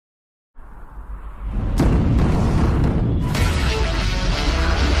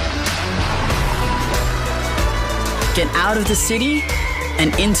Get out of the city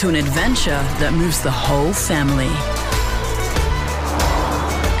and into an adventure that moves the whole family.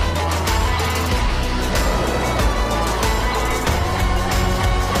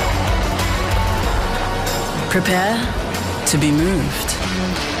 Prepare to be moved.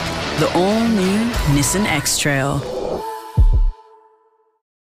 The all-new Nissan X-Trail.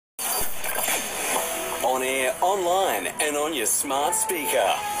 On air, online, and on your smart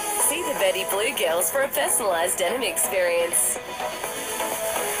speaker. See the Betty Blue Girls for a personalised denim experience.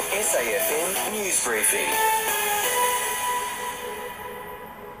 SAFM News Briefing.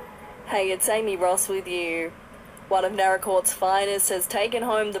 Hey, it's Amy Ross with you. One of Narracourt's finest has taken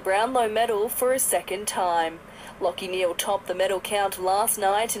home the Brownlow medal for a second time. Lockie Neal topped the medal count last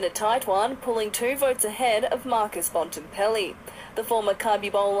night in a tight one, pulling 2 votes ahead of Marcus Bontempelli. The former Kirby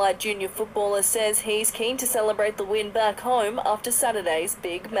Bowlight junior footballer says he's keen to celebrate the win back home after Saturday's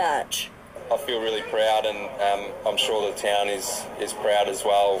big match. I feel really proud, and I'm sure the town is proud as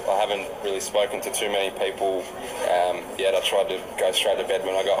well. I haven't really spoken to too many people yet. I tried to go straight to bed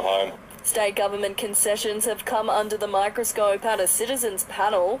when I got home. State government concessions have come under the microscope at a citizens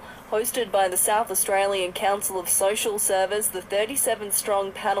panel hosted by the South Australian Council of Social Service. The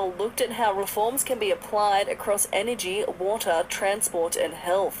 37-strong panel looked at how reforms can be applied across energy, water, transport and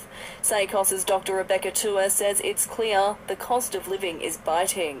health. SACOS's Dr Rebecca Tua says it's clear the cost of living is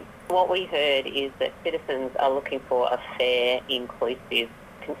biting. What we heard is that citizens are looking for a fair, inclusive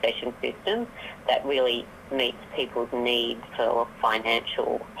concession system that really meets people's needs for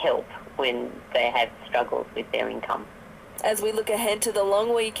financial help when they have struggles with their income. As we look ahead to the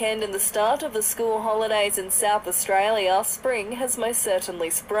long weekend and the start of the school holidays in South Australia, spring has most certainly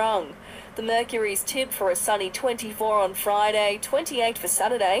sprung. The Mercury's tipped for a sunny 24 on Friday, 28 for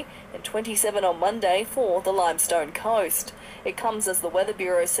Saturday and 27 on Monday for the Limestone coast. It comes as the Weather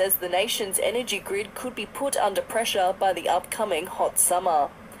Bureau says the nation's energy grid could be put under pressure by the upcoming hot summer.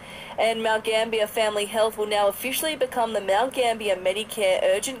 And Mount Gambier Family Health will now officially become the Mount Gambier Medicare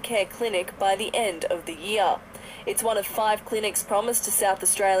Urgent Care Clinic by the end of the year. It's one of 5 clinics promised to South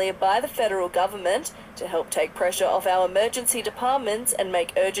Australia by the federal government to help take pressure off our emergency departments and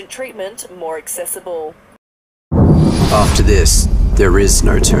make urgent treatment more accessible. After this, there is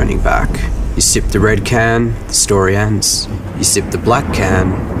no turning back. You sip the red can, the story ends. You sip the black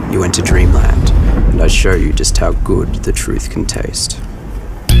can, you enter dreamland. And I show you just how good the truth can taste.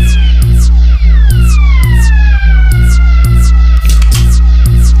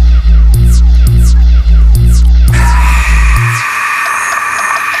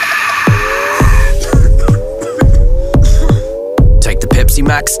 Take the Pepsi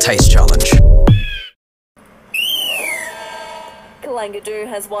Max Taste Challenge. Kalangadoo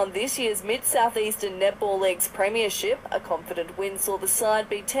has won this year's Mid-Southeastern Netball League's premiership. A confident win saw the side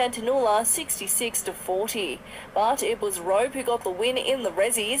beat Tantanoola 66-40. But it was Robe who got the win in the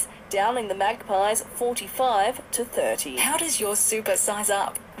Rezzies, downing the Magpies 45-30. How does your super size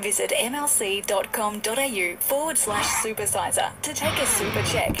up? Visit mlc.com.au/supersizer to take a super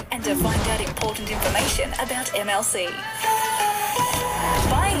check and to find out important information about MLC.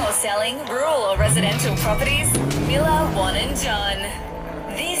 Buying or selling rural or residential properties? Miller, Wan and John.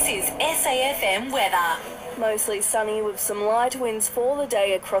 This is SAFM weather. Mostly sunny with some light winds for the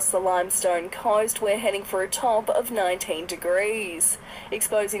day across the Limestone coast. We're heading for a top of 19 degrees.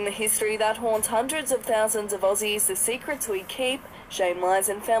 Exposing the history that haunts hundreds of thousands of Aussies, The Secrets We Keep, Shame, Lies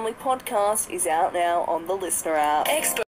and Family podcast is out now on the Listener app.